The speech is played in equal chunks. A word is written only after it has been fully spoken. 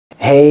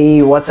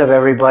Hey, what's up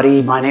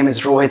everybody? My name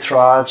is Rohit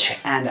Raj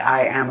and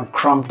I am a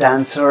crump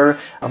dancer,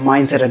 a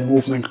mindset and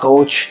movement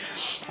coach,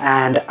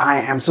 and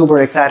I am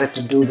super excited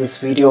to do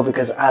this video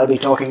because I'll be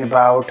talking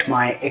about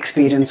my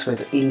experience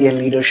with Indian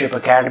Leadership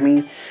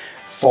Academy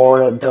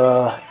for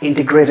the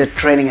integrated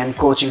training and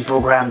coaching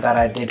program that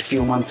I did a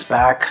few months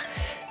back.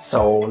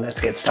 So let's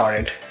get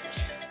started.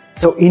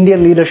 So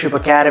Indian Leadership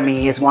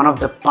Academy is one of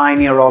the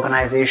pioneer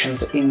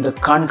organizations in the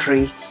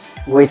country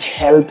which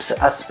helps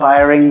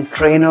aspiring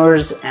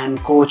trainers and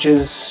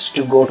coaches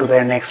to go to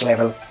their next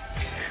level.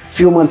 A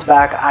few months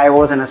back, I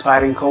was an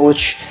aspiring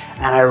coach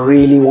and I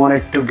really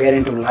wanted to get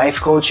into life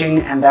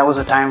coaching, and that was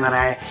a time when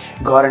I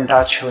got in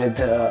touch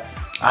with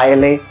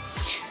ILA,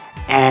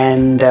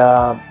 and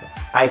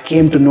I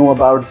came to know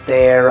about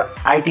their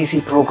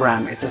ITC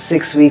program. It's a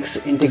 6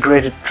 weeks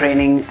integrated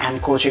training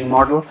and coaching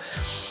model.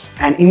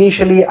 And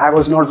initially, I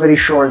was not very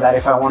sure that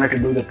if I wanted to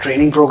do the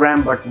training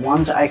program, but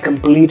once I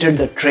completed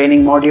the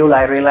training module,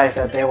 I realized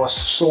that there was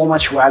so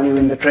much value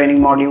in the training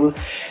module,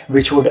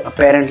 which would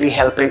apparently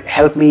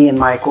help me in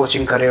my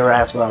coaching career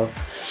as well.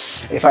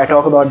 If I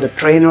talk about the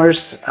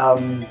trainers,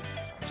 Kaushik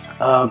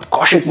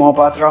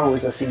Mohapatra, who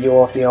is the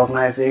CEO of the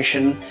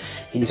organization,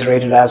 he's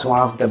rated as one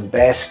of the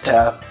best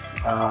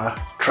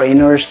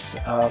trainers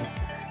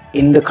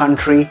in the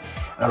country.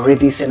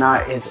 Riddhi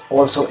Sinha is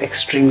also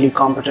extremely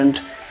competent.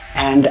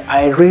 And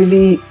I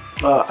really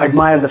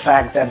admire the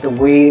fact that the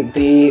way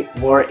they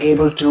were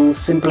able to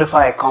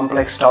simplify a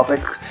complex topic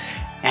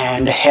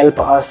and help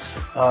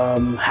us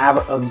have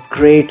a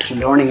great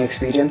learning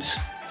experience.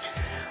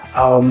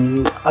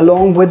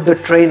 Along with the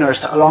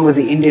trainers, along with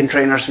the Indian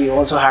trainers, we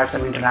also had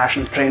some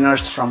international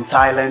trainers from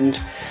Thailand,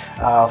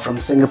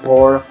 from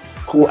Singapore,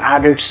 who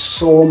added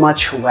so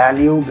much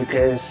value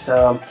because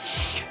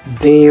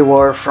they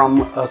were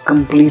from a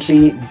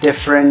completely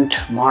different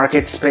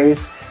market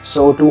space.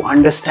 So to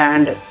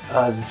understand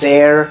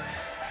their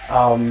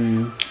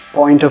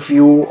point of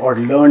view or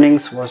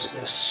learnings was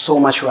so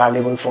much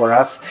valuable for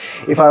us.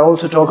 If I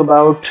also talk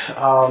about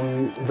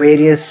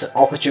various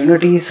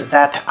opportunities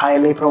that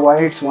ILA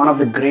provides, one of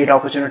the great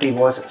opportunity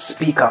was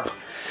Speak Up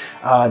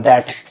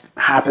that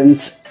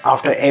happens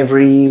after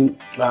every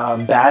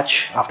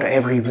batch, after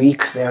every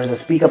week. There is a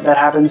Speak Up that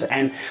happens,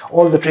 and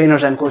all the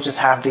trainers and coaches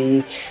have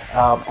the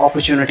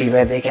opportunity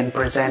where they can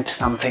present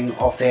something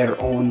of their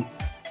own.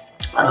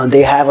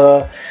 They have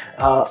a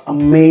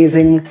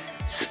amazing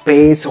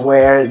space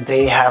where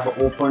they have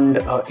opened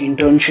an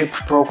internship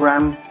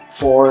program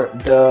for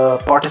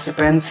the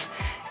participants,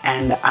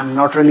 and I'm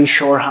not really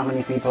sure how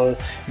many people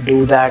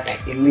do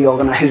that in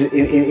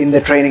the in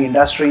the training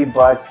industry,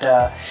 but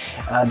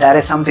that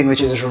is something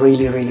which is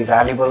really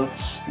valuable.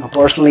 Now,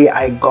 personally,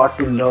 I got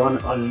to learn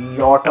a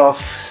lot of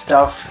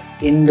stuff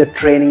in the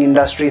training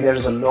industry.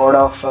 There's a lot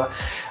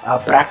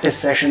of practice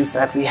sessions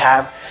that we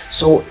have.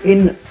 So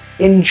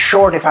in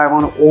short, if I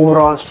want to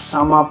overall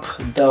sum up,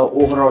 the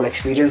overall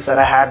experience that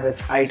I had with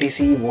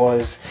ITC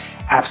was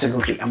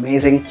absolutely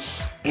amazing.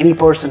 Any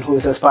person who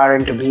is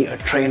aspiring to be a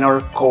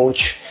trainer,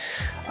 coach,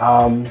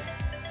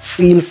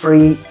 feel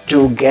free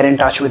to get in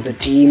touch with the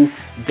team.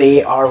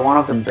 They are one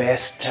of the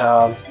best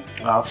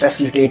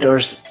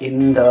facilitators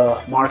in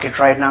the market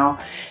right now,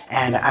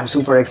 and I'm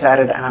super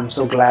excited and I'm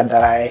so glad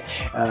that I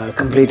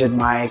completed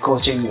my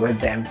coaching with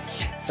them.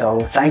 So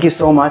thank you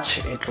so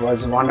much. It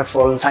was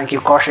wonderful. Thank you,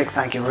 Kaushik.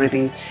 Thank you,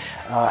 Riddhi.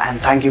 And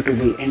thank you to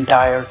the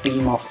entire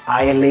team of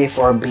ILA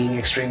for being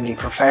extremely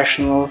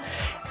professional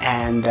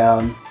and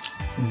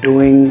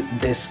doing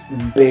this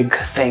big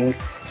thing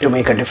to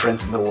make a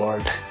difference in the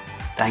world.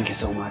 Thank you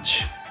so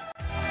much.